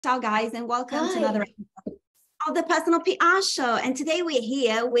Ciao guys, and welcome to Hi. another episode of the Personal PR Show. And today we're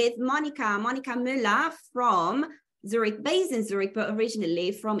here with Monika Mueller from Zurich, based in Zurich, but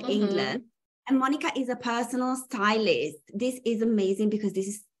originally from England. And Monika is a personal stylist. This is amazing because this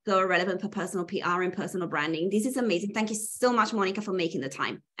is so relevant for personal PR and personal branding. This is amazing. Thank you so much, Monika, for making the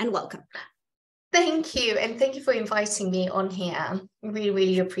time, and welcome. Thank you. And thank you for inviting me on here. I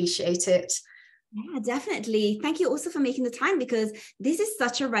really appreciate it. Yeah, definitely. Thank you also for making the time, because this is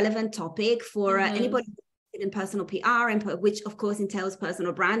such a relevant topic for anybody in personal PR, and which of course entails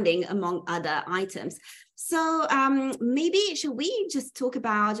personal branding among other items. So maybe should we just talk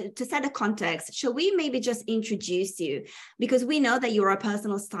about, to set a context, shall we maybe just introduce you? Because we know that you're a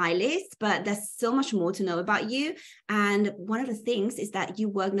personal stylist, but there's so much more to know about you. And one of the things is that you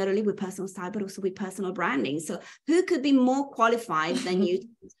work not only with personal style, but also with personal branding. So who could be more qualified than you to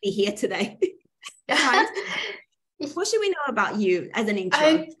be here today? Right. What should we know about you as an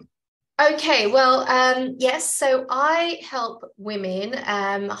intro? Okay, well, yes, so I help women,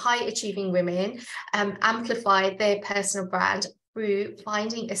 high achieving women, amplify their personal brand through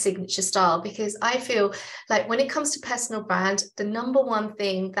finding a signature style, because I feel like when it comes to personal brand, the number one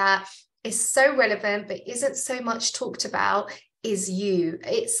thing that is so relevant but isn't so much talked about is you.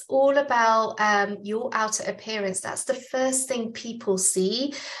 It's all about your outer appearance. That's the first thing people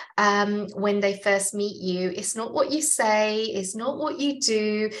see when they first meet you. It's not what you say, it's not what you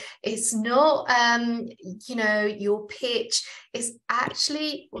do, it's not your pitch. It's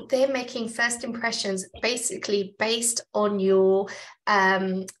actually, they're making first impressions basically based on your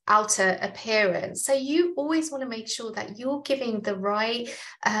outer appearance. So you always want to make sure that you're giving the right,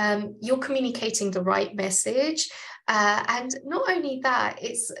 you're communicating the right message. And not only that,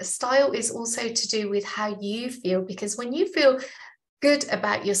 style is also to do with how you feel, because when you feel good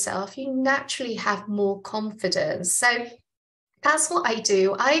about yourself, you naturally have more confidence. So that's what I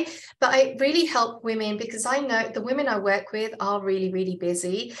do. But I really help women, because I know the women I work with are really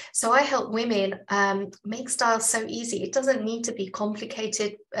busy. So I help women make style so easy. It doesn't need to be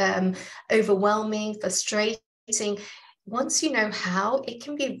complicated, overwhelming, frustrating. Once you know how, it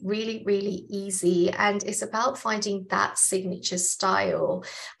can be really easy, and it's about finding that signature style.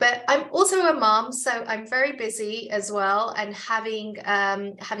 But I'm also a mom, so I'm very busy as well, and having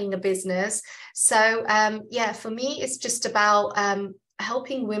a business. So for me, it's just about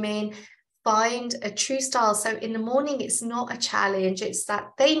helping women find a true style. So in the morning, it's not a challenge. It's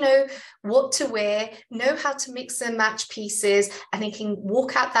that they know what to wear, know how to mix and match pieces, and they can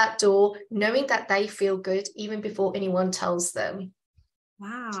walk out that door knowing that they feel good even before anyone tells them.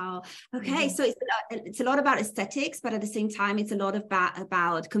 Wow. Okay. So it's a lot about aesthetics, but at the same time, it's a lot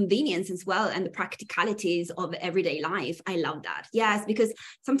about convenience as well, and the practicalities of everyday life. I love that. Yes, because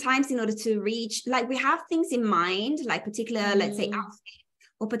sometimes in order to reach, like, we have things in mind, like particular, let's say, outfit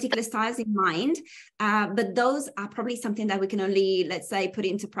or particular styles in mind, but those are probably something that we can only, let's say, put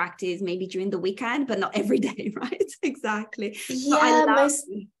into practice maybe during the weekend, but not every day, right? Exactly. Yeah,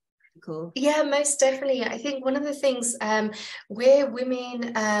 Cool. Yeah, most definitely. I think one of the things where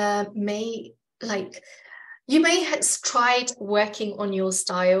women you may have tried working on your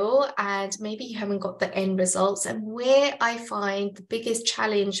style and maybe you haven't got the end results. And where I find the biggest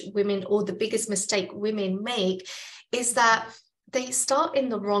challenge women, or the biggest mistake women make, is that they start in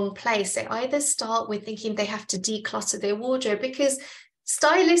the wrong place. They either start with thinking they have to declutter their wardrobe, because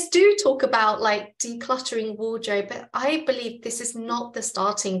stylists do talk about like decluttering wardrobe, but I believe this is not the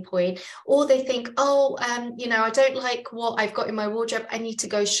starting point. Or they think, I don't like what I've got in my wardrobe, I need to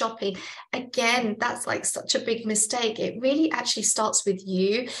go shopping. Again, that's like such a big mistake. It really actually starts with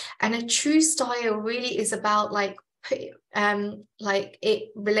you, and a true style really is about like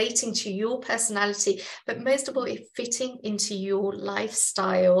it relating to your personality, but most of all, it fitting into your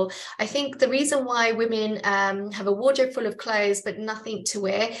lifestyle. I think the reason why women have a wardrobe full of clothes but nothing to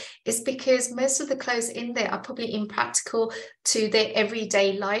wear is because most of the clothes in there are probably impractical to their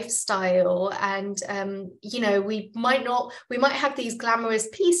everyday lifestyle. And we might have these glamorous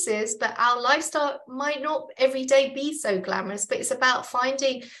pieces, but our lifestyle might not every day be so glamorous. But it's about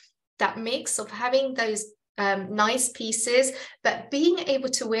finding that mix of having those nice pieces, but being able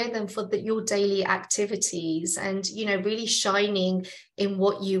to wear them for your daily activities, and really shining in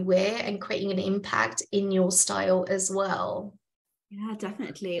what you wear and creating an impact in your style as well. Yeah,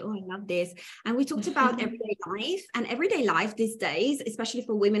 definitely. Oh, I love this. And we talked about everyday life, and everyday life these days, especially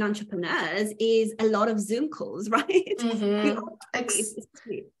for women entrepreneurs, is a lot of Zoom calls, right?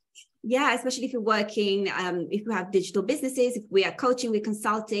 Yeah, especially if you're working, if you have digital businesses, if we are coaching, we're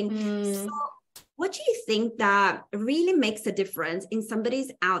consulting. So what do you think that really makes a difference in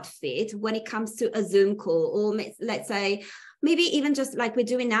somebody's outfit when it comes to a Zoom call? Or let's say, maybe even just like we're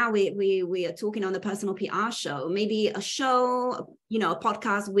doing now, we are talking on the personal PR show, maybe a show, you know, a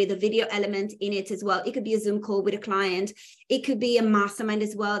podcast with a video element in it as well. It could be a Zoom call with a client. It could be a mastermind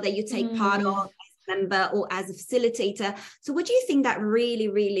as well that you take part of as a member or as a facilitator. So what do you think that really,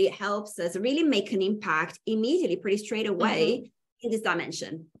 really helps us really make an impact immediately, pretty straight away in this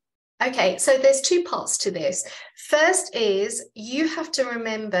dimension? Okay, so there's two parts to this. First is you have to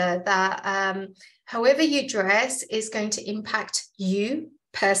remember that however you dress is going to impact you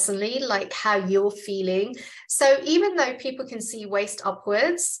personally, like how you're feeling. So even though people can see waist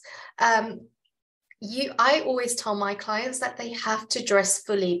upwards, I always tell my clients that they have to dress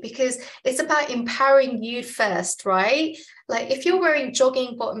fully, because it's about empowering you first, right? Like if you're wearing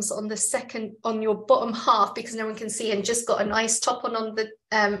jogging bottoms on your bottom half because no one can see, and just got a nice top on the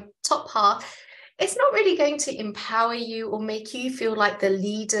top half, it's not really going to empower you or make you feel like the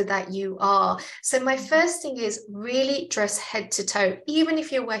leader that you are. So my first thing is really dress head to toe, even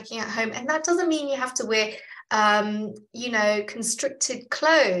if you're working at home. And that doesn't mean you have to wear constricted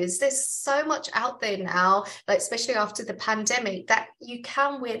clothes. There's so much out there now, like especially after the pandemic, that you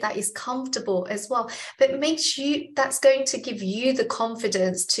can wear that is comfortable as well, but that's going to give you the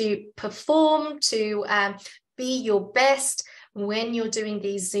confidence to perform, to be your best when you're doing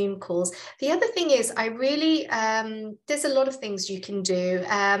these Zoom calls. The other thing is I really, there's a lot of things you can do.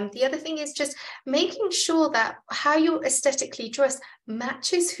 The other thing is just making sure that how you're aesthetically dressed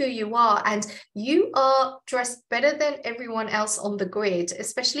matches who you are, and you are dressed better than everyone else on the grid,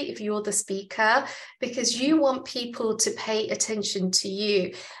 especially if you're the speaker, because you want people to pay attention to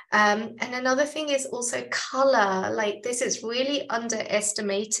you. And another thing is also color. Like this is really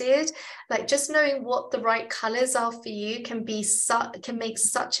underestimated. Like just knowing what the right colors are for you can make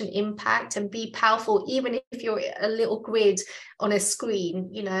such an impact and be powerful, even if you're a little grid on a screen,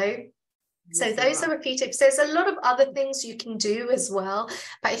 you know. So those are a few tips. There's a lot of other things you can do as well,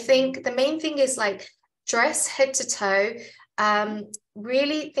 but I think the main thing is like dress head to toe.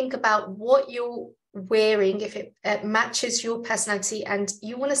 Really think about what you're wearing, if it matches your personality, and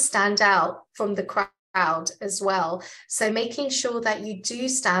you want to stand out from the crowd as well. So making sure that you do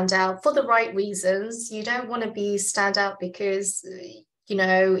stand out for the right reasons. You don't want to stand out because you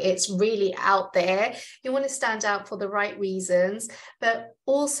know it's really out there. You want to stand out for the right reasons, but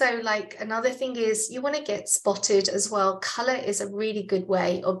also like another thing is you want to get spotted as well. Color is a really good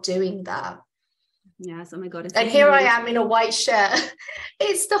way of doing that. Yes, oh my God. And here I am in a white shirt.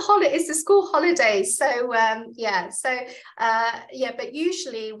 It's the school holidays. So but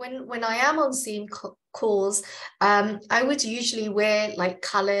usually when I am on Zoom calls, I would usually wear like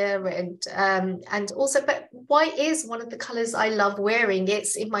color and also, but white is one of the colors I love wearing.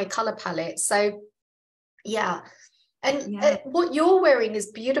 It's in my color palette. So yeah. And what you're wearing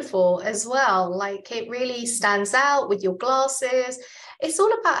is beautiful as well. Like it really stands out with your glasses. It's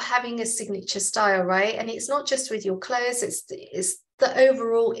all about having a signature style, right? And it's not just with your clothes, it's the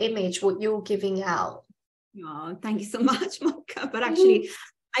overall image, what you're giving out. Oh, thank you so much, Monika. But actually,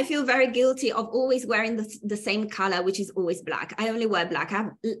 I feel very guilty of always wearing the same color, which is always black. I only wear black. I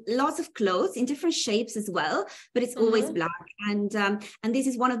have lots of clothes in different shapes as well, but it's always black. And this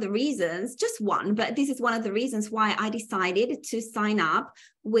is one of the reasons, just one, but this is one of the reasons why I decided to sign up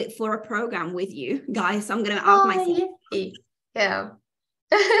for a program with you guys. So I'm going to out myself. Yeah.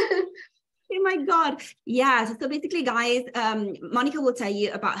 Oh my God. Yeah. So basically, guys, Monika will tell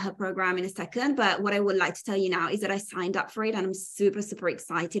you about her program in a second. But what I would like to tell you now is that I signed up for it and I'm super, super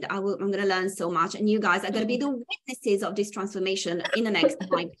excited. I'm going to learn so much. And you guys are going to be the witnesses of this transformation in the next 5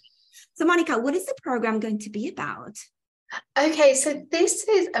 years. So Monika, what is the program going to be about? Okay, so this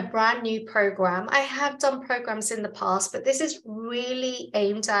is a brand new program. I have done programs in the past, but this is really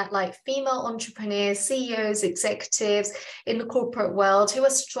aimed at like female entrepreneurs, CEOs, executives in the corporate world who are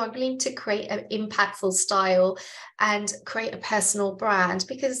struggling to create an impactful style and create a personal brand.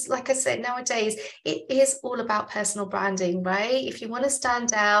 Because like I said, nowadays it is all about personal branding, right? If you want to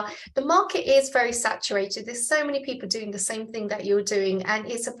stand out, the market is very saturated. There's so many people doing the same thing that you're doing,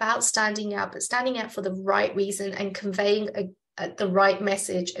 and it's about standing out, but standing out for the right reason and conveying the right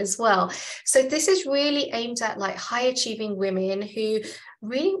message as well. So this is really aimed at like high achieving women who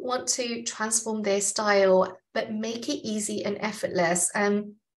really want to transform their style but make it easy and effortless.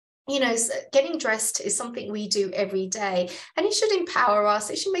 getting dressed is something we do every day, and it should empower us.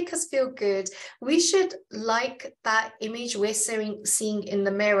 It should make us feel good. We should like that image we're seeing in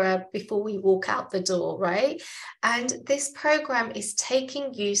the mirror before we walk out the door, right? And this program is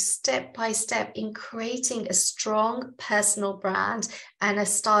taking you step by step in creating a strong personal brand and a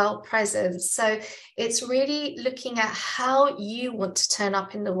style presence. So it's really looking at how you want to turn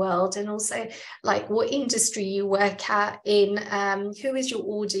up in the world, and also like what industry you work at in, who is your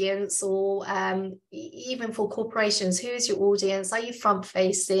audience, or even for corporations, who is your audience? Are you front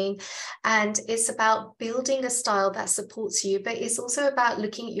facing? And it's about building a style that supports you, but it's also about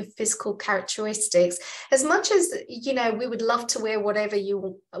looking at your physical characteristics. As much as, we would love to wear whatever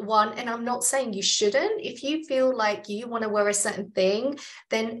you want, and I'm not saying you shouldn't. If you feel like you want to wear a certain thing,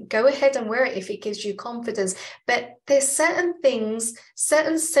 then go ahead and wear it if it gives you confidence. But there's certain things,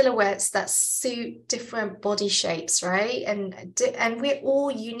 certain silhouettes that suit different body shapes, right? And we're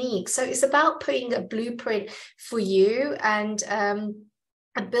all unique. So it's about putting a blueprint for you, and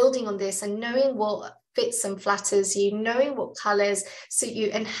building on this and knowing what fits and flatters you, knowing what colors suit you,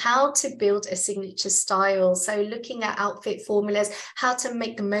 and how to build a signature style. So looking at outfit formulas, how to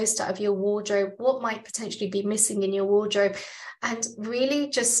make the most out of your wardrobe, what might potentially be missing in your wardrobe, and really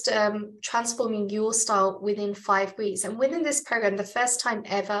just transforming your style within 5 weeks. And within this program, the first time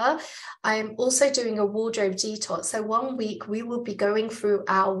ever, I'm also doing a wardrobe detox. So 1 week we will be going through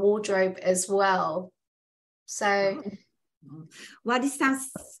our wardrobe as well. So wow, this sounds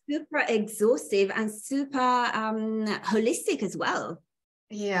super exhaustive and super holistic as well.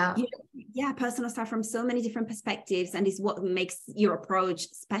 Yeah. Yeah, personal style from so many different perspectives, and is what makes your approach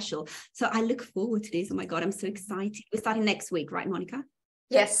special. So I look forward to this. Oh my God, I'm so excited. We're starting next week, right, Monika?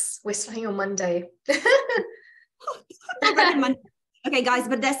 Yes, we're starting on Monday. Okay, guys,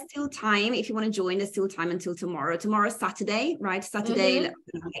 but there's still time. If you want to join, there's still time until tomorrow. Tomorrow's Saturday, right? Saturday,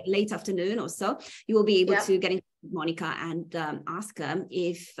 late afternoon or so. You will be able to get in touch with Monika and ask her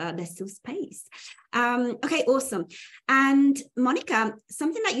if there's still space. Okay, awesome. And Monika,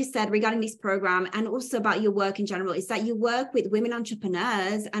 something that you said regarding this program and also about your work in general is that you work with women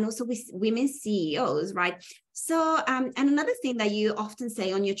entrepreneurs and also with women CEOs, right? So, and another thing that you often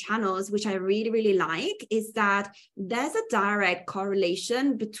say on your channels, which I really, really like, is that there's a direct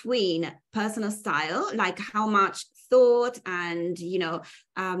correlation between personal style, like how much thought and,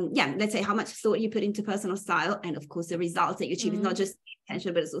 let's say how much thought you put into personal style. And of course, the results that you achieve is not just the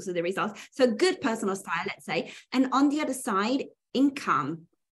intention, but it's also the results. So good personal style, let's say. And on the other side, income,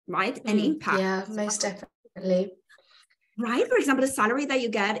 right? And impact. Yeah, most definitely. Right. For example, the salary that you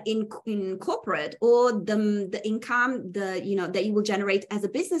get in corporate, or the income, that you will generate as a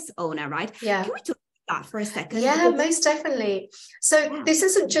business owner, right? Yeah. Can we talk about that for a second? Yeah, most definitely. So this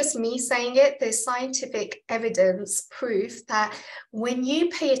isn't just me saying it. There's scientific evidence, proof that when you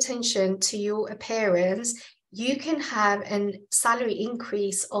pay attention to your appearance, you can have a salary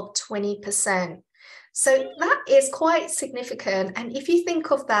increase of 20%. So that is quite significant. And if you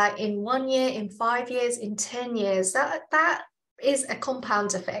think of that in 1 year, in 5 years, in 10 years, that is a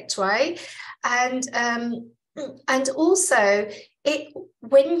compound effect, right? And also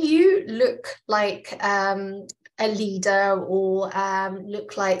when you look like a leader, or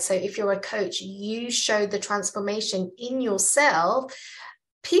look like, so if you're a coach, you show the transformation in yourself.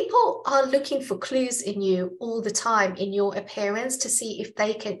 People are looking for clues in you all the time, in your appearance, to see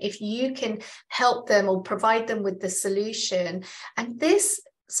if you can help them or provide them with the solution. And this,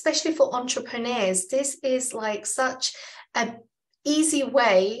 especially for entrepreneurs, this is like such an easy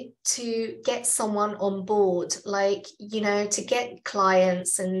way to get someone on board, like, to get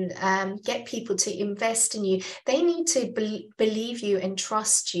clients and get people to invest in you. They need to believe you and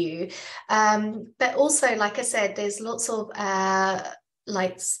trust you. But also, like I said, there's lots of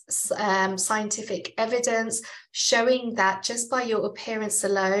scientific evidence showing that just by your appearance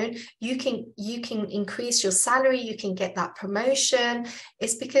alone, you can increase your salary, you can get that promotion.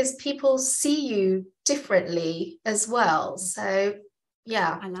 It's because people see you differently as well. So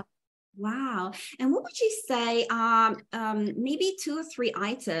yeah, I love. Wow. And what would you say are maybe 2 or 3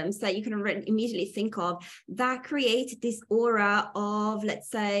 items that you can immediately think of that create this aura of, let's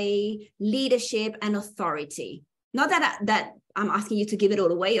say, leadership and authority? Not that I'm asking you to give it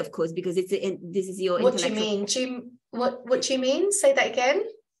all away, of course, because this is your what do you mean? What do you mean? Say that again.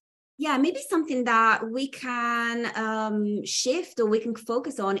 Yeah, maybe something that we can shift or we can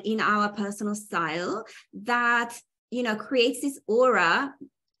focus on in our personal style that, creates this aura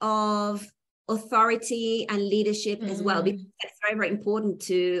of authority and leadership as well, because it's very, very important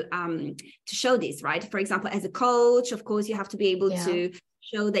to show this, right? For example, as a coach, of course, you have to be able to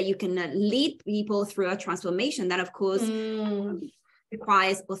show that you can lead people through a transformation. That, of course,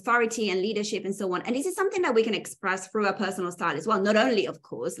 requires authority and leadership and so on. And this is something that we can express through our personal style as well. Not only, of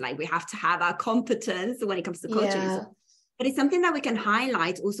course, like we have to have our competence when it comes to coaching, but it's something that we can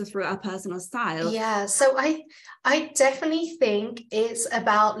highlight also through our personal style. Yeah, so I definitely think it's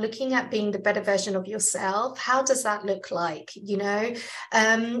about looking at being the better version of yourself. How does that look like, you know?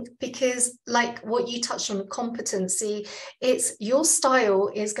 Because like what you touched on, competency, it's your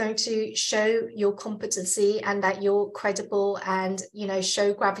style is going to show your competency and that you're credible and, you know,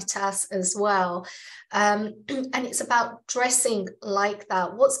 show gravitas as well. And it's about dressing like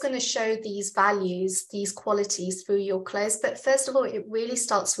that. What's going to show these values, these qualities through your clothes? But first of all, it really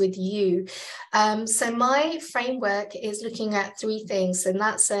starts with you. So my framework is looking at three things, and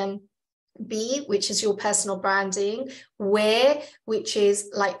that's B, which is your personal branding, wear, which is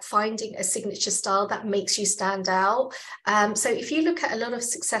like finding a signature style that makes you stand out. So if you look at a lot of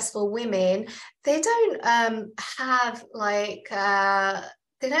successful women, they don't have like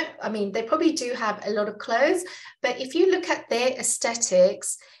they probably do have a lot of clothes, but if you look at their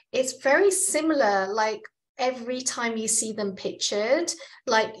aesthetics, it's very similar. Like every time you see them pictured,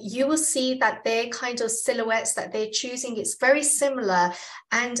 like you will see that their kind of silhouettes that they're choosing, it's very similar.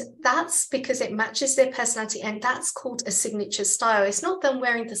 And that's because it matches their personality, and that's called a signature style. It's not them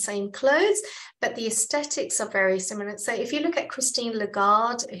wearing the same clothes, but the aesthetics are very similar. So if you look at Christine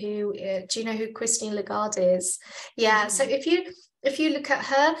Lagarde, who, do you know who Christine Lagarde is? Yeah, so if you look at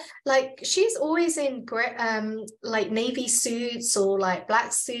her, like she's always in great, like navy suits or like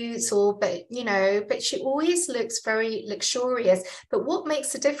black suits, but she always looks very luxurious. But what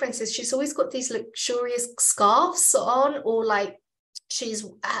makes the difference is she's always got these luxurious scarves on, or like she's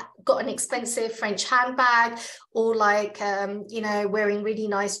got an expensive French handbag, or like, wearing really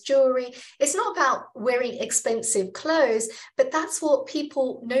nice jewelry. It's not about wearing expensive clothes, but that's what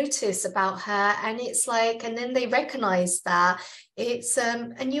people notice about her. And it's like, and then they recognize that. It's,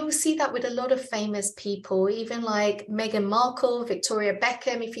 and you'll see that with a lot of famous people, even like Meghan Markle, Victoria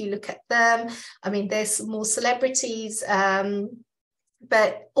Beckham, if you look at them. I mean, there's more celebrities,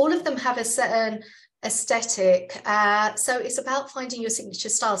 but all of them have a certain aesthetic. So it's about finding your signature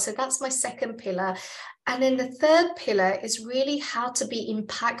style. So that's my second pillar. And then the third pillar is really how to be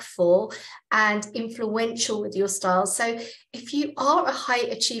impactful and influential with your style. So if you are a high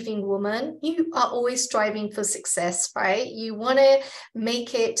achieving woman, you are always striving for success, right? You want to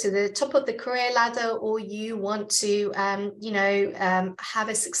make it to the top of the career ladder, or you want to, have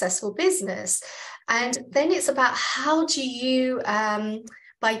a successful business. And then it's about how do you,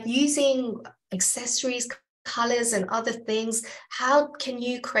 by using accessories, colors and other things, how can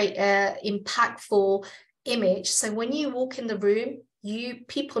you create an impactful image? So when you walk in the room,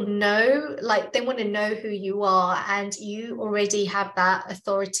 people know, like they want to know who you are, and you already have that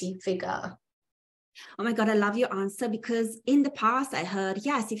authority figure. Oh my God, I love your answer, because in the past I heard,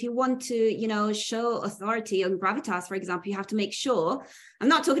 yes, if you want to, show authority on gravitas, for example, you have to make sure, I'm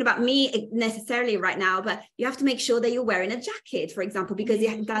not talking about me necessarily right now, but you have to make sure that you're wearing a jacket, for example, because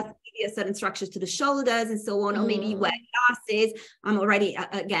it does give you a certain structure to the shoulders and so on, or maybe you wear glasses. I'm already,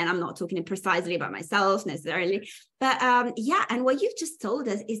 again, I'm not talking precisely about myself necessarily, but and what you've just told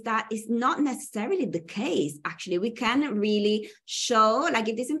us is that it's not necessarily the case. Actually, we can really show, like,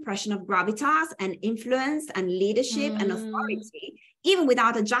 give this impression of gravitas and influence and leadership and authority, even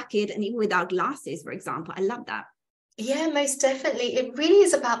without a jacket and even without glasses, for example. I love that. Yeah, most definitely. It really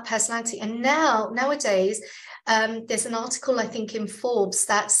is about personality. And nowadays, there's an article, I think, in Forbes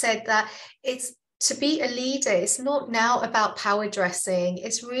that said that it's to be a leader, it's not now about power dressing.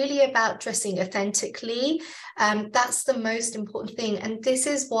 It's really about dressing authentically. That's the most important thing. And this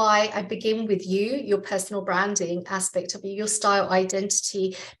is why I begin with your personal branding aspect of your style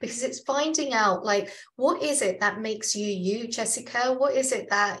identity, because it's finding out, like, what is it that makes you, Jessica? What is it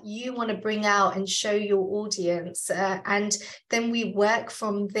that you want to bring out and show your audience? And then we work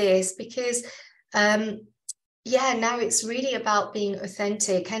from this, because now it's really about being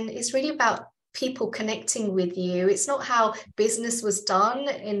authentic, and it's really about people connecting with you. It's not how business was done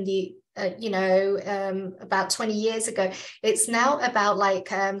in the about 20 years ago. It's now about like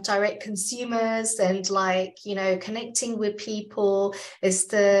direct consumers and like, connecting with people. Is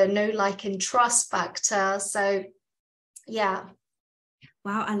the know, like, and trust factor. So yeah.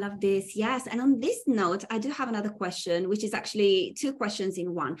 Wow, I love this. Yes. And on this note, I do have another question, which is actually two questions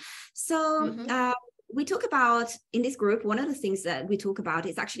in one. So we talk about, in this group, one of the things that we talk about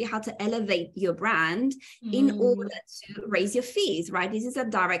is actually how to elevate your brand in order to raise your fees, right? This is a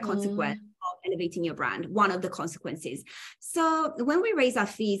direct consequence of elevating your brand, one of the consequences. So when we raise our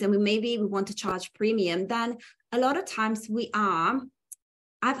fees and we want to charge premium, then a lot of times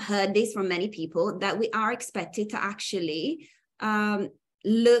I've heard this from many people, that we are expected to actually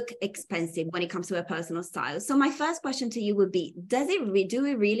look expensive when it comes to a personal style. So my first question to you would be, do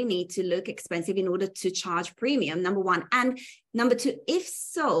we really need to look expensive in order to charge premium, number one? And number two, if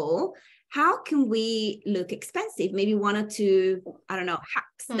so, how can we look expensive? Maybe one or two, I don't know,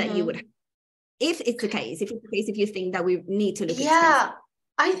 hacks that you would have, if it's the case, if you think that we need to look expensive.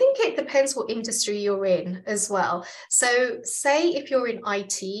 I think it depends what industry you're in as well. So say if you're in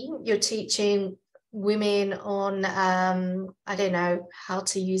IT, you're teaching women on I don't know how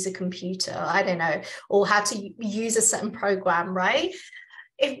to use a computer, I don't know, or how to use a certain program, right?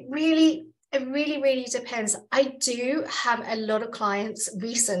 It really depends. I do have a lot of clients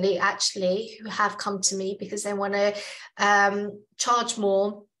recently actually who have come to me because they want to charge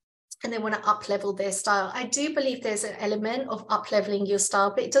more and they want to up-level their style. I do believe there's an element of up-leveling your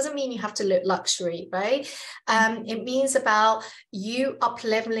style, but it doesn't mean you have to look luxury, right? It means about you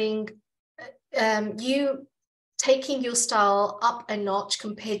up-leveling, you taking your style up a notch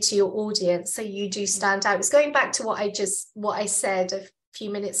compared to your audience, so you do stand out. It's going back to what I said a few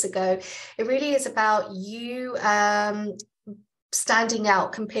minutes ago. It really is about you standing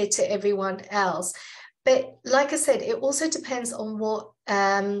out compared to everyone else. But like I said, it also depends on what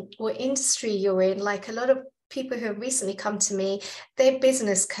industry you're in. Like a lot of people who have recently come to me, they're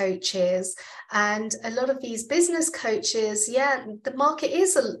business coaches. And a lot of these business coaches, the market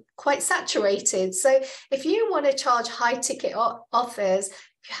is quite saturated. So if you want to charge high ticket offers,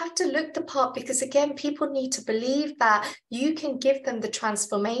 you have to look the part, because again, people need to believe that you can give them the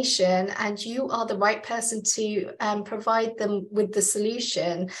transformation and you are the right person to provide them with the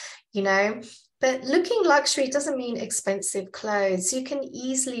solution, you know. But looking luxury doesn't mean expensive clothes. You can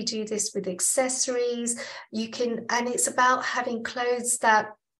easily do this with accessories. And it's about having clothes that,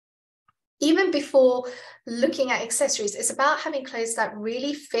 even before looking at accessories, it's about having clothes that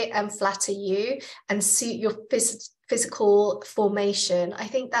really fit and flatter you and suit your physical formation. I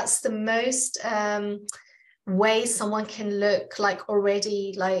think that's the most way someone can look like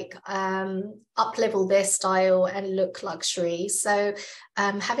already like up level their style and look luxury. So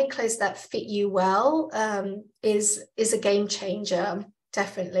having clothes that fit you well is a game changer,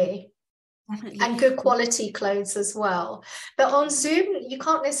 definitely. And good quality clothes as well. But on Zoom, you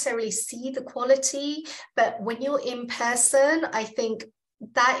can't necessarily see the quality, but when you're in person, I think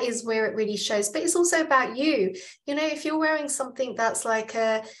that is where it really shows. But it's also about you. You know, if you're wearing something that's like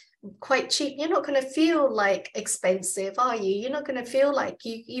quite cheap, you're not going to feel like expensive, are you? You're not going to feel like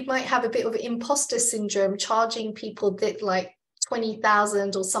you might have a bit of imposter syndrome charging people that like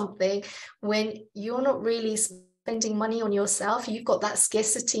 20,000 or something when you're not really spending money on yourself. You've got that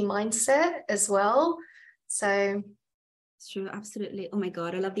scarcity mindset as well. So it's true, absolutely. Oh my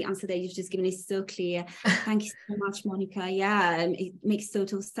God, I love the answer that you've just given. It's so clear. Thank you so much, Monika. Yeah, it makes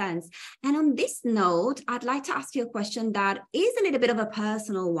total sense. And on this note, I'd like to ask you a question that is a little bit of a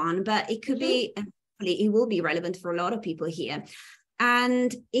personal one, but it could be, it will be relevant for a lot of people here.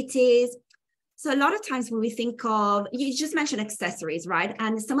 And it is, so a lot of times when we think of, you just mentioned accessories, right?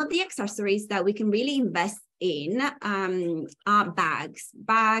 And some of the accessories that we can really invest in are bags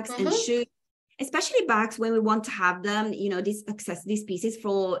and shoes. Especially bags when we want to have them, you know, these pieces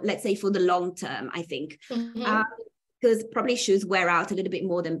for, let's say, for the long term, I think. Because probably shoes wear out a little bit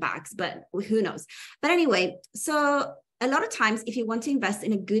more than bags, but who knows? But anyway, so a lot of times, if you want to invest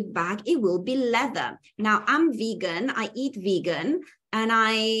in a good bag, it will be leather. Now, I'm vegan, I eat vegan, and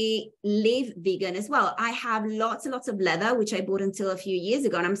I live vegan as well. I have lots and lots of leather, which I bought until a few years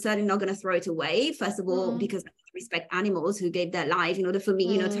ago, and I'm certainly not going to throw it away. First of all, because I respect animals who gave their life in order for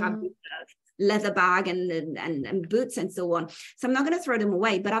me, you know, to have leather bag and boots and so on. So I'm not going to throw them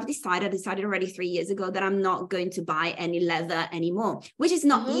away, but I decided already 3 years ago that I'm not going to buy any leather anymore, which is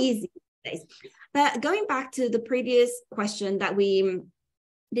not easy these days. But going back to the previous question that we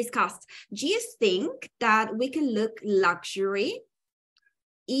discussed, do you think that we can look luxury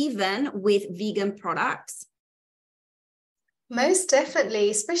even with vegan products? Most definitely,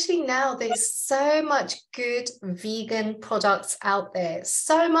 especially now, there's so much good vegan products out there,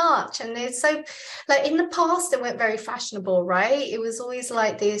 so much. And there's so, like in the past, it went very fashionable, right? It was always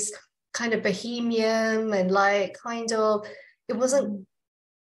like this kind of bohemian and like kind of,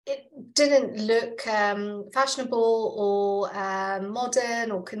 it didn't look fashionable or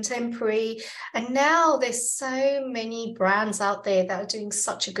modern or contemporary. And now there's so many brands out there that are doing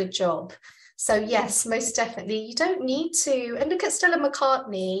such a good job. So yes, most definitely. You don't need to. And look at Stella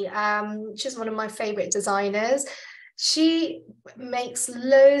McCartney. She's one of my favorite designers. She makes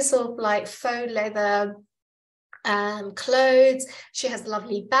loads of like faux leather clothes. She has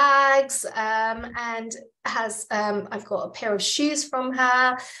lovely bags, and has I've got a pair of shoes from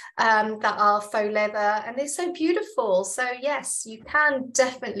her that are faux leather, and they're so beautiful. So yes, you can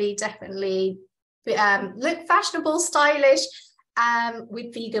definitely look fashionable, stylish,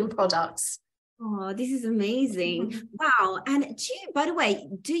 with vegan products. Oh, this is amazing. Wow. And by the way,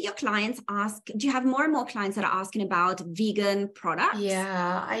 do your clients ask, do you have more and more clients that are asking about vegan products?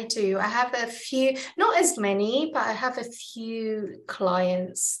 Yeah, I do. I have a few, not as many, but I have a few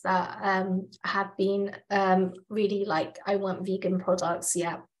clients that have been really like, I want vegan products.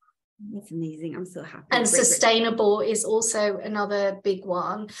 Yeah. That's amazing. I'm so happy. And sustainable is also another big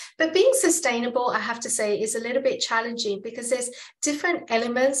one. But being sustainable, I have to say, is a little bit challenging because there's different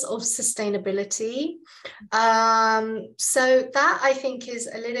elements of sustainability. So that I think is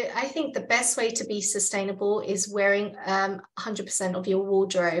I think the best way to be sustainable is wearing 100% of your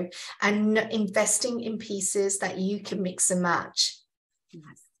wardrobe and investing in pieces that you can mix and match.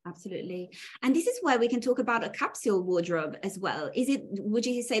 Yes. Absolutely. And this is where we can talk about a capsule wardrobe as well. Would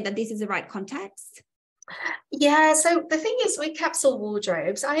you say that this is the right context? Yeah. So the thing is with capsule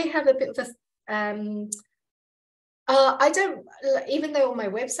wardrobes, I have a bit of a, I don't, even though on my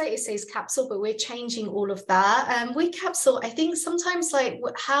website it says capsule, but we're changing all of that. With capsule, I think sometimes like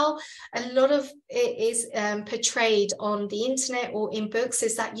how a lot of it is portrayed on the internet or in books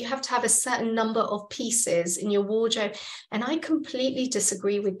is that you have to have a certain number of pieces in your wardrobe. And I completely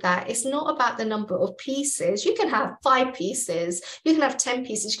disagree with that. It's not about the number of pieces. You can have 5 pieces, you can have 10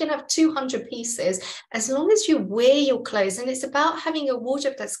 pieces, you can have 200 pieces, as long as you wear your clothes. And it's about having a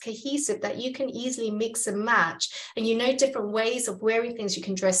wardrobe that's cohesive, that you can easily mix and match. And you know different ways of wearing things. You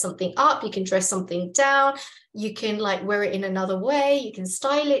can dress something up, you can dress something down, you can like wear it in another way, you can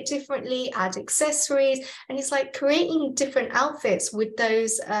style it differently, add accessories, and it's like creating different outfits with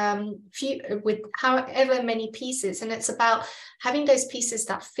those with however many pieces. And it's about having those pieces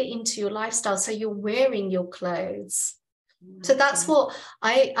that fit into your lifestyle, so you're wearing your clothes. So that's what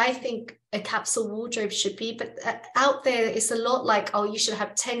I think a capsule wardrobe should be. But out there, it's a lot like, oh, you should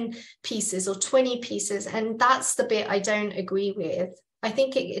have 10 pieces or 20 pieces. And that's the bit I don't agree with. I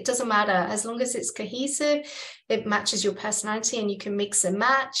think it doesn't matter. As long as it's cohesive, it matches your personality and you can mix and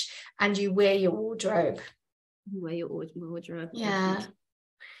match and you wear your wardrobe. You wear your wardrobe. Yeah. Definitely.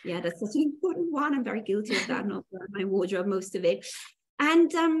 Yeah, that's such an important one. I'm very guilty of that, not wearing my wardrobe, most of it.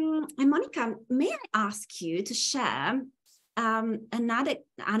 And Monika, may I ask you to share an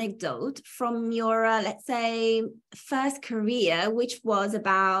anecdote from your let's say first career, which was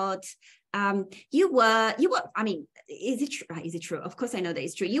about you were I mean, is it true? Of course I know that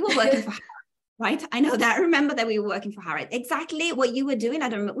it's true. You were working for Harrods, right? I know that. I remember that we were working for Harrods. Exactly what you were doing, I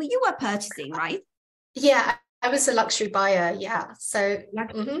don't remember. Well, you were purchasing, right? Yeah, I was a luxury buyer. Yeah. So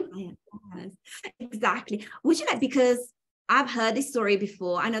yes, exactly. Would you like, because I've heard this story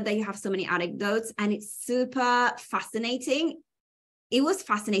before. I know that you have so many anecdotes and it's super fascinating. It was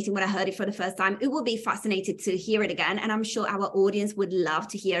fascinating when I heard it for the first time. It will be fascinating to hear it again. And I'm sure our audience would love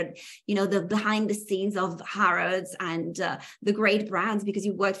to hear, you know, the behind the scenes of Harrods and the great brands, because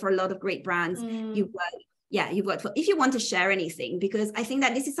you worked for a lot of great brands. You worked for, if you want to share anything, because I think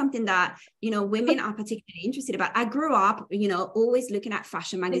that this is something that, you know, women are particularly interested about. I grew up, you know, always looking at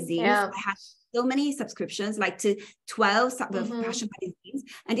fashion magazines. Yeah. I had so many subscriptions, like to 12 fashion magazines.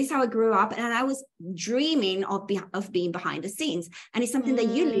 And this is how I grew up. And I was dreaming of being behind the scenes. And it's something that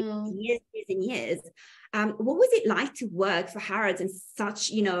you lived years and years. What was it like to work for Harrods and such,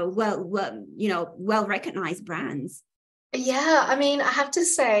 you know, well-recognized brands? Yeah, I mean, I have to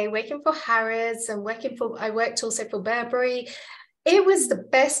say, working for Harrods and I worked also for Burberry. It was the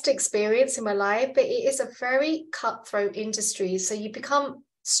best experience in my life, but it is a very cutthroat industry. So you become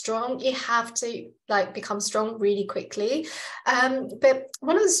strong, you have to like become strong really quickly. But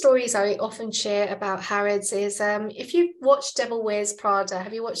one of the stories I often share about Harrods is if you watch Devil Wears Prada.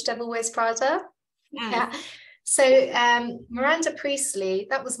 Have you watched Devil Wears Prada? Yeah. So Miranda Priestley,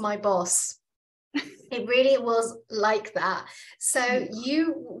 that was my boss. It really was like that. So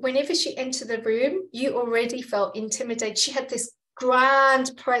whenever she entered the room, you already felt intimidated. She had this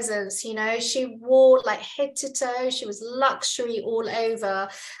grand presence, you know, she wore like head to toe, she was luxury all over,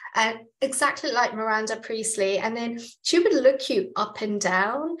 and exactly like Miranda Priestley. And then she would look you up and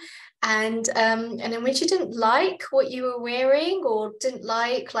down, and then when she didn't like what you were wearing, or didn't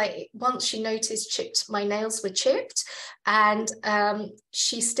like once she noticed my nails were chipped, and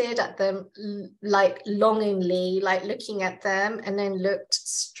she stared at them like longingly, like looking at them, and then looked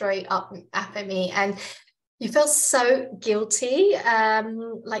straight up at me, and you felt so guilty.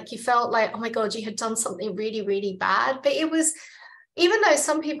 Like you felt like, oh my God, you had done something really, really bad. But it was even though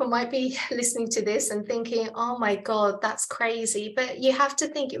some people might be listening to this and thinking, oh my God, that's crazy. But you have to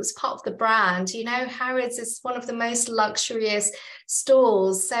think it was part of the brand. You know, Harrods is one of the most luxurious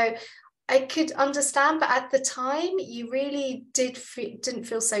stores. So I could understand, but at the time you really didn't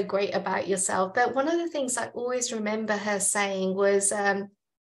feel so great about yourself. But one of the things I always remember her saying was,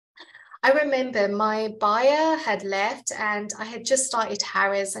 I remember my buyer had left and I had just started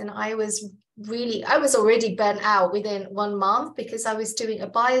Harrods, and I was already burnt out within 1 month because I was doing a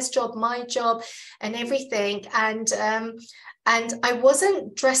buyer's job, my job and everything. And I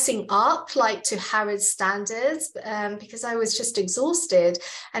wasn't dressing up like to Harrods standards because I was just exhausted.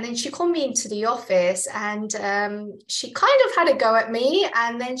 And then she called me into the office and she kind of had a go at me.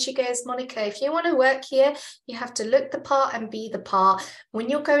 And then she goes, Monika, if you want to work here, you have to look the part and be the part. When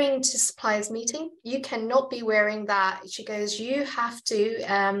you're going to suppliers meeting, you cannot be wearing that. She goes, you have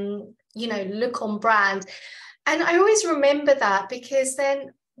to, look on brand. And I always remember that because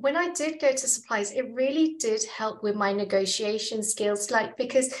then when I did go to suppliers, it really did help with my negotiation skills,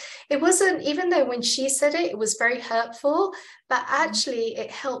 because it wasn't, even though when she said it, it was very hurtful, but actually it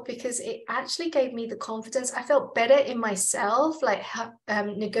helped because it actually gave me the confidence. I felt better in myself,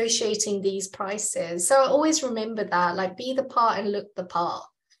 negotiating these prices. So I always remember that, be the part and look the part.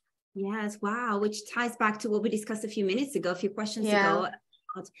 Yes, wow, which ties back to what we discussed a few questions ago.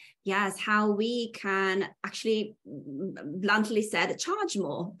 Yes, how we can actually, bluntly said, charge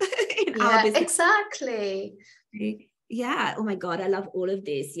more in our business. Exactly. Yeah. Oh my God, I love all of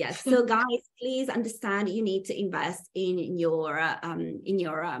this. Yes. So guys, please understand you need to invest in your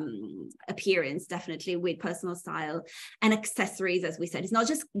appearance, definitely, with personal style and accessories. As we said, it's not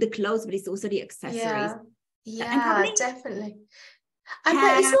just the clothes, but it's also the accessories. Yeah, definitely. But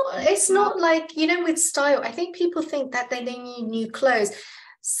it's not like, with style. I think people think that they need new clothes.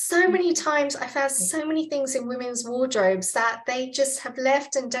 So many times I found so many things in women's wardrobes that they just have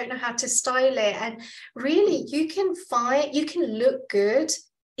left and don't know how to style it. And really, you can look good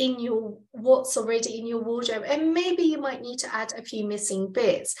in what's already in your wardrobe, and maybe you might need to add a few missing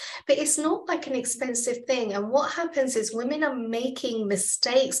bits, but it's not like an expensive thing. And what happens is women are making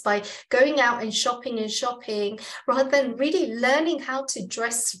mistakes by going out and shopping rather than really learning how to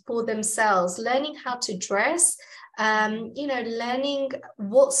dress for themselves, learning how to dress, learning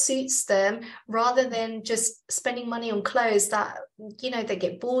what suits them, rather than just spending money on clothes that they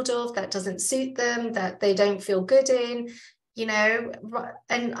get bored of, that doesn't suit them, that they don't feel good in.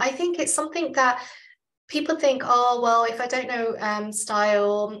 And I think it's something that people think, oh, well, if I don't know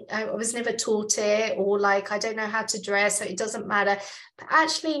style, I was never taught it, or I don't know how to dress, so it doesn't matter. But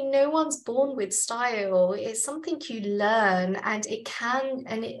actually, no one's born with style. It's something you learn, and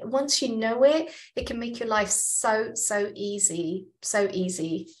once you know it, it can make your life so easy, so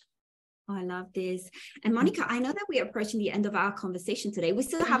easy. Oh, I love this. And Monika, I know that we are approaching the end of our conversation today. We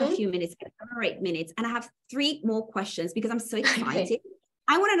still have a few minutes, 7 or 8 minutes, and I have 3 more questions because I'm so excited. Okay.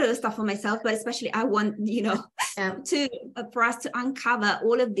 I want to know stuff for myself, but especially I want, for us to uncover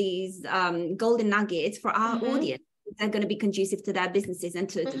all of these golden nuggets for our audience. They're going to be conducive to their businesses and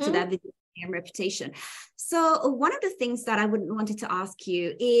to their business and reputation. So one of the things that I wanted to ask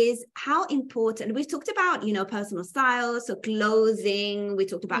you is how important, we've talked about, personal style, so clothing, we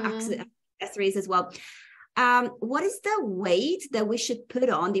talked about accessories as well. What is the weight that we should put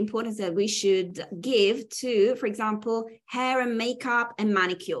on, the importance that we should give to, for example, hair and makeup and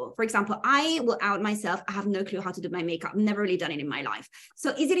manicure? For example, I will out myself. I have no clue how to do my makeup. I've never really done it in my life.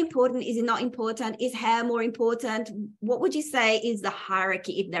 So is it important? Is it not important? Is hair more important? What would you say is the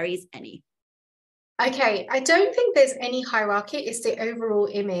hierarchy, if there is any? Okay, I don't think there's any hierarchy. It's the overall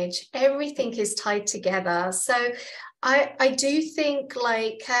image. Everything is tied together. So I do think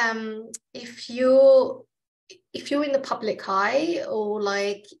if you're in the public eye, or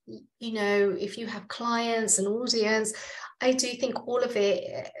if you have clients and audience, I do think all of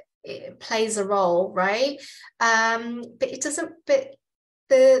it plays a role, right? But it doesn't. But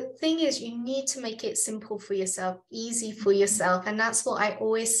the thing is, you need to make it simple for yourself, easy for yourself. And that's what I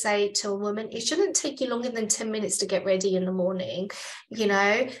always say to a woman. It shouldn't take you longer than 10 minutes to get ready in the morning,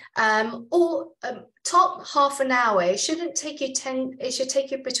 top half an hour. It shouldn't take you it should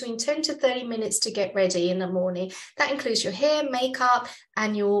take you between 10 to 30 minutes to get ready in the morning. That includes your hair, makeup,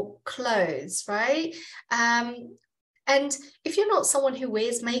 and your clothes, right? And if you're not someone who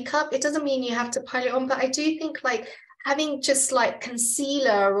wears makeup, it doesn't mean you have to pile it on. But I do think having just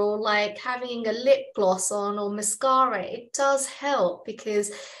concealer, or having a lip gloss on, or mascara, it does help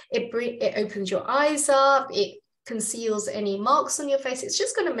because it opens your eyes up, it conceals any marks on your face. It's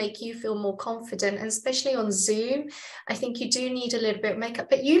just going to make you feel more confident. And especially on Zoom, I think you do need a little bit of makeup,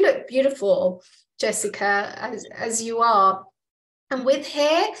 but you look beautiful, Jessica, as you are. And with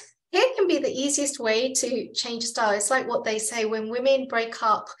hair, hair can be the easiest way to change style. It's like what they say, when women break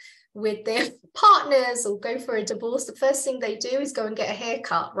up with their partners or go for a divorce, the first thing they do is go and get a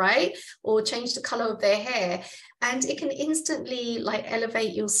haircut, right? Or change the color of their hair. And it can instantly like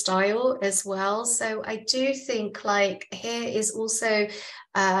elevate your style as well. So I do think like hair is also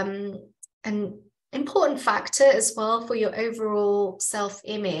an important factor as well for your overall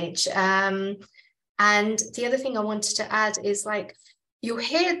self-image. And the other thing I wanted to add is like, your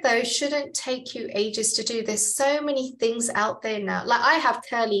hair, though, shouldn't take you ages to do. There's so many things out there now. Like I have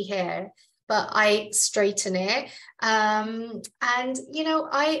curly hair, but I straighten it. And, you know,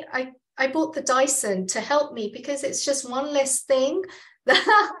 I bought the Dyson to help me because it's just one less thing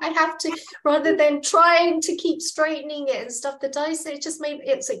that I have to, rather than trying to keep straightening it and stuff. The Dyson, it just made,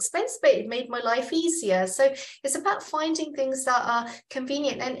 it's expensive, but it made my life easier. So it's about finding things that are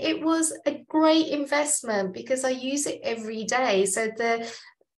convenient. And it was a great investment because I use it every day. So the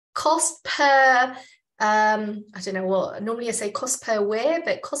cost per, I don't know what, normally I say cost per wear,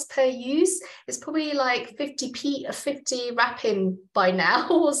 but cost per use is probably like 50 wrapping by now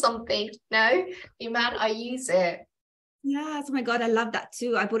or something. No, the amount I use it. Yes, oh my God, I love that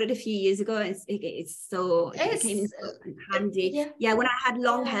too. I bought it a few years ago, and it came in so handy. Yeah, when I had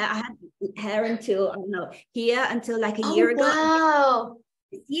long hair, I had hair until, I don't know, here until like a year ago. Wow.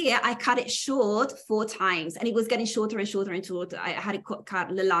 This year I cut it short 4 times, and it was getting shorter and shorter and shorter. I had it cut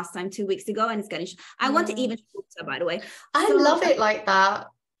the last time 2 weeks ago, and it's getting I want it even shorter, by the way. I love it like that,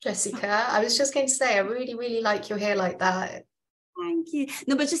 Jessica. I was just going to say, I really, really like your hair like that. Thank you.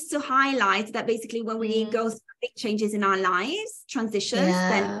 No, but just to highlight that basically when we go through big changes in our lives, transitions,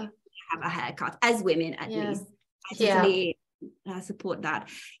 then we have a haircut as women, at least. I totally support that.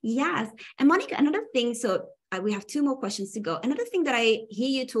 Yes. And Monica, another thing, so we have 2 more questions to go. Another thing that I hear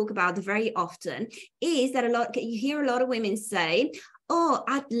you talk about very often is that you hear a lot of women say, oh,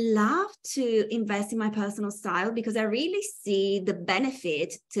 I'd love to invest in my personal style because I really see the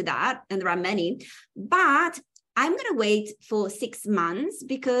benefit to that. And there are many, but I'm going to wait for 6 months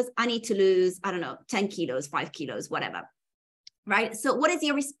because I need to lose, I don't know, 10 kilos, 5 kilos, whatever. Right. So what is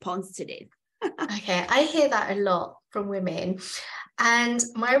your response to this? Okay. I hear that a lot from women. And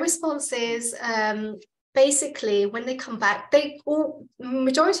my response is basically when they come back,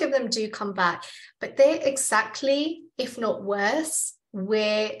 majority of them do come back, but they're exactly, if not worse,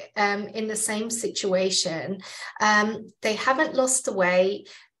 we're in the same situation. They haven't lost the weight.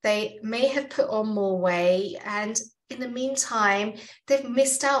 They may have put on more weight, and in the meantime, they've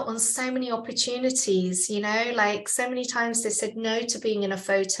missed out on so many opportunities, you know, like so many times they said no to being in a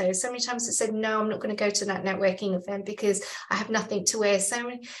photo. So many times they said, no, I'm not going to go to that networking event because I have nothing to wear. So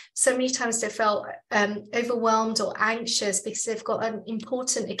many times they felt overwhelmed or anxious because they've got an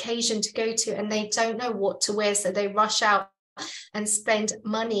important occasion to go to and they don't know what to wear. So they rush out and spend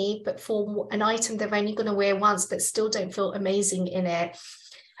money, but for an item they're only going to wear once, but still don't feel amazing in it.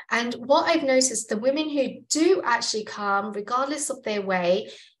 And what I've noticed, the women who do actually come, regardless of their weight,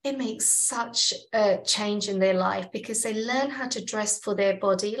 it makes such a change in their life because they learn how to dress for their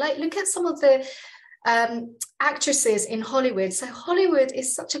body. Like, look at some of the actresses in Hollywood. So Hollywood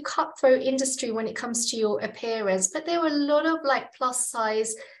is such a cutthroat industry when it comes to your appearance, but there are a lot of like plus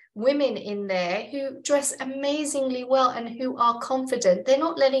size women in there who dress amazingly well and who are confident. They're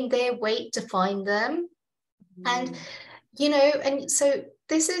not letting their weight define them. And, you know, and so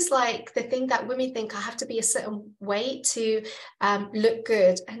this is like the thing that women think, I have to be a certain weight to look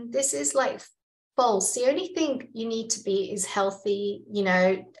good. And this is like false. The only thing you need to be is healthy, you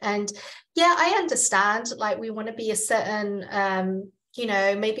know. And yeah, I understand, like we want to be a certain, you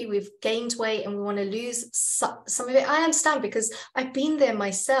know, maybe we've gained weight and we want to lose some of it. I understand because I've been there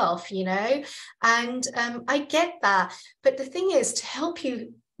myself, you know, and I get that. But the thing is, to help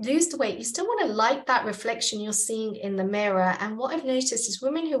you lose the weight, you still want to like that reflection you're seeing in the mirror. And what I've noticed is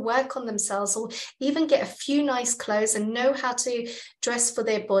women who work on themselves or even get a few nice clothes and know how to dress for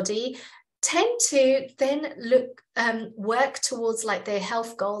their body tend to then work towards like their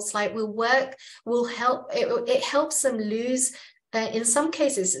health goals. Like it helps them lose. In some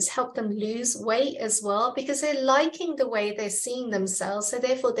cases, it's helped them lose weight as well because they're liking the way they're seeing themselves. So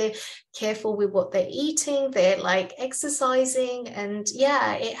therefore, they're careful with what they're eating. They're like exercising, and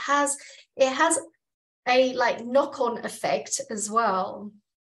yeah, it has a like knock-on effect as well.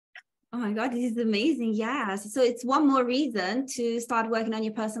 Oh my God, this is amazing. Yes. So it's one more reason to start working on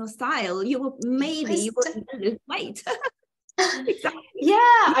your personal style. You will lose weight. Exactly. Yeah,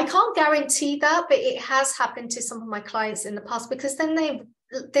 I can't guarantee that, but it has happened to some of my clients in the past because then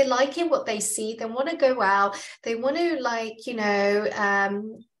they're liking what they see. They want to go out. They want to like, you know,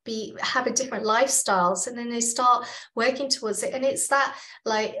 have a different lifestyles, and then they start working towards it. And it's that,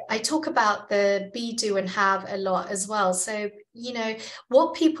 like, I talk about the be, do and have a lot as well. So, you know,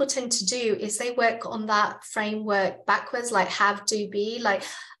 what people tend to do is they work on that framework backwards, like have, do, be. Like,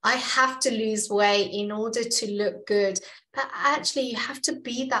 I have to lose weight in order to look good. But actually, you have to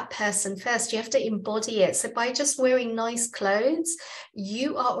be that person first. You have to embody it. So by just wearing nice clothes,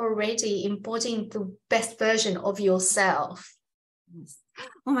 you are already embodying the best version of yourself.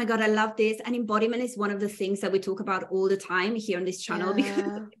 Oh my God, I love this. And embodiment is one of the things that we talk about all the time here on this channel,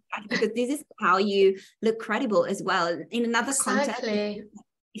 because this is how you look credible as well. In another context,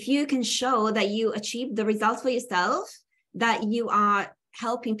 if you can show that you achieve the results for yourself that you are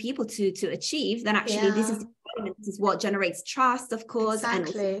helping people to achieve, then actually this is what generates trust, of course. And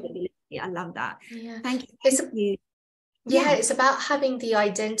also, I love that. Thank you. It's about having the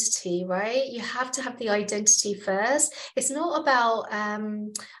identity, right? You have to have the identity first. It's not about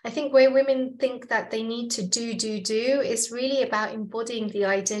I think where women think that they need to do, it's really about embodying the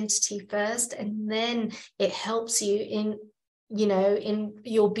identity first, and then it helps you in, you know, in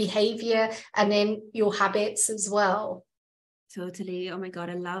your behavior and then your habits as well. Totally. Oh my God,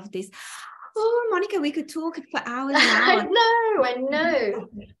 I love this. Oh, Monika, we could talk for hours and hours. I know.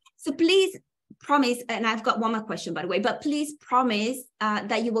 So please promise, and I've got one more question, by the way, but please promise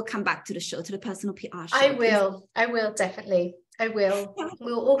that you will come back to the show, to the personal PR show. I will, definitely. I will.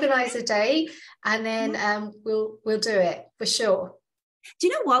 We'll organize a day, and then we'll do it for sure. Do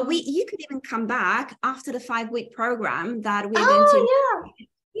you know what? You could even come back after the 5-week program that we're going to.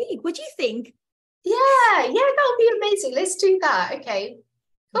 Yeah. What do you think? Yeah, that would be amazing. Let's do that. Okay,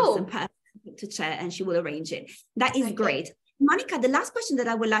 cool. To chair, and she will arrange it. That is great. Monika, the last question that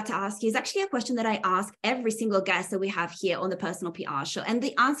I would like to ask you is actually a question that I ask every single guest that we have here on the Personal PR Show, and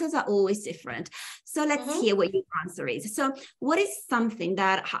the answers are always different. So let's hear what your answer is. So what is something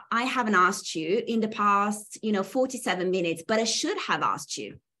that I haven't asked you in the past, 47 minutes, but I should have asked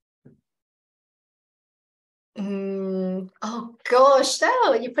you? Oh gosh,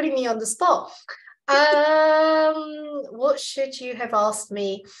 no, you're putting me on the spot. What should you have asked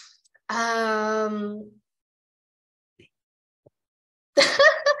me? Because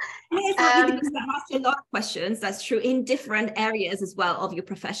I've asked you a lot of questions, that's true, in different areas as well of your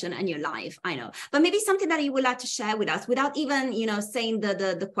profession and your life, I know. But maybe something that you would like to share with us without even, saying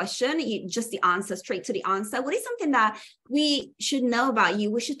the question, just the answer, straight to the answer. What is something that we should know about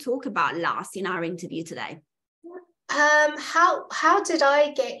you, we should talk about last in our interview today? How did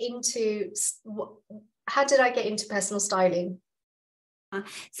I get into personal styling?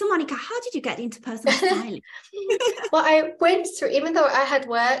 So Monika, how did you get into personal styling? Well, I went through, even though I had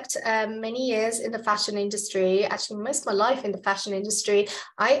worked many years in the fashion industry, actually most of my life in the fashion industry,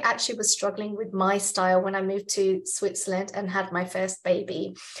 I actually was struggling with my style when I moved to Switzerland and had my first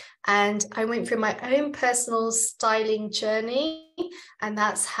baby. And I went through my own personal styling journey, and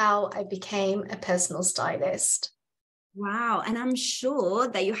that's how I became a personal stylist. Wow. And I'm sure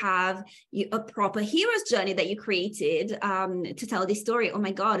that you have a proper hero's journey that you created to tell this story. Oh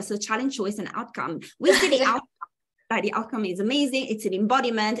my God. So challenge, choice, and outcome. We see the outcome. The outcome is amazing. It's an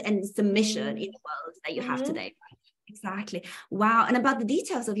embodiment, and it's the mission in the world that you have today. Exactly. Wow. And about the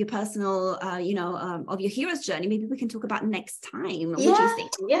details of your personal, of your hero's journey, maybe we can talk about next time. What do you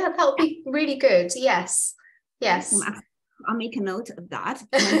think? Yeah, that would be really good. Yes. I'll make a note of that.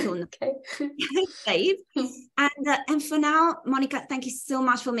 Save. And for now, Monika, thank you so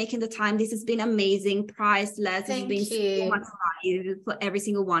much for making the time. This has been amazing, priceless. It's been so much value for every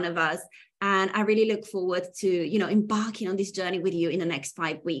single one of us. And I really look forward to, embarking on this journey with you in the next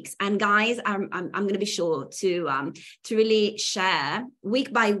 5 weeks. And guys, I'm going to be sure to really share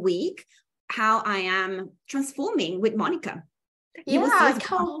week by week how I am transforming with Monika. I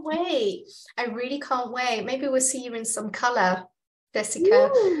can't wait. I really can't wait. Maybe we'll see you in some color, Jessica.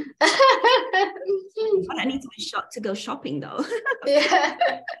 I need to go shopping though. Yeah.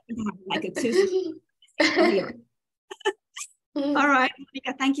 Like a Tuesday. All right,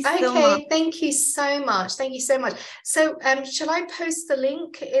 Monika, thank you so much. Okay, thank you so much. Thank you so much. So shall I post the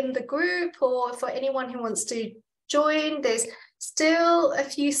link in the group, or for anyone who wants to join? There's still a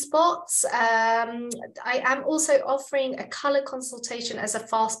few spots. I am also offering a color consultation as a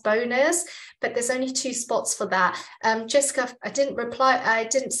fast bonus, but there's only 2 spots for that. Jessica, I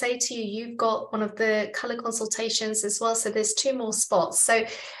didn't say to you, you've got one of the color consultations as well. So there's 2 more spots. So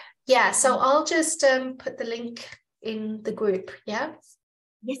yeah, so I'll just put the link in the group. Yeah.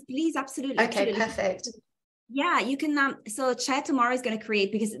 Yes, please. Absolutely. Okay, perfect. Yeah, you can. So Chair tomorrow is going to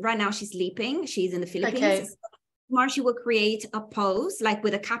create, because right now she's sleeping. She's in the Philippines. Okay. Tomorrow she will create a post, like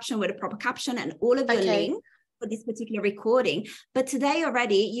with a caption, with a proper caption, and all of your links for this particular recording, but today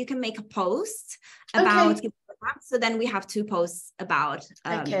already you can make a post about your program. So then we have 2 posts about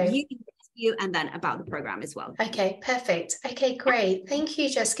you and then about the program as well. Okay, perfect. Okay, great. Thank you,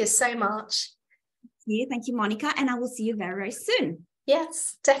 Jessica, so much. Thank you, Monica, and I will see you very, very soon.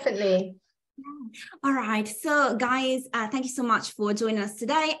 Yes, definitely. All right, so guys, thank you so much for joining us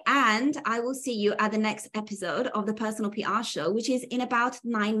today, and I will see you at the next episode of the Personal PR Show, which is in about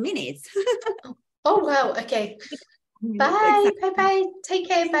 9 minutes. Oh wow, okay. Bye. Bye. Take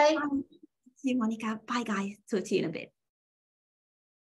care. Bye. See you, Monica. Bye, guys. Talk to you in a bit.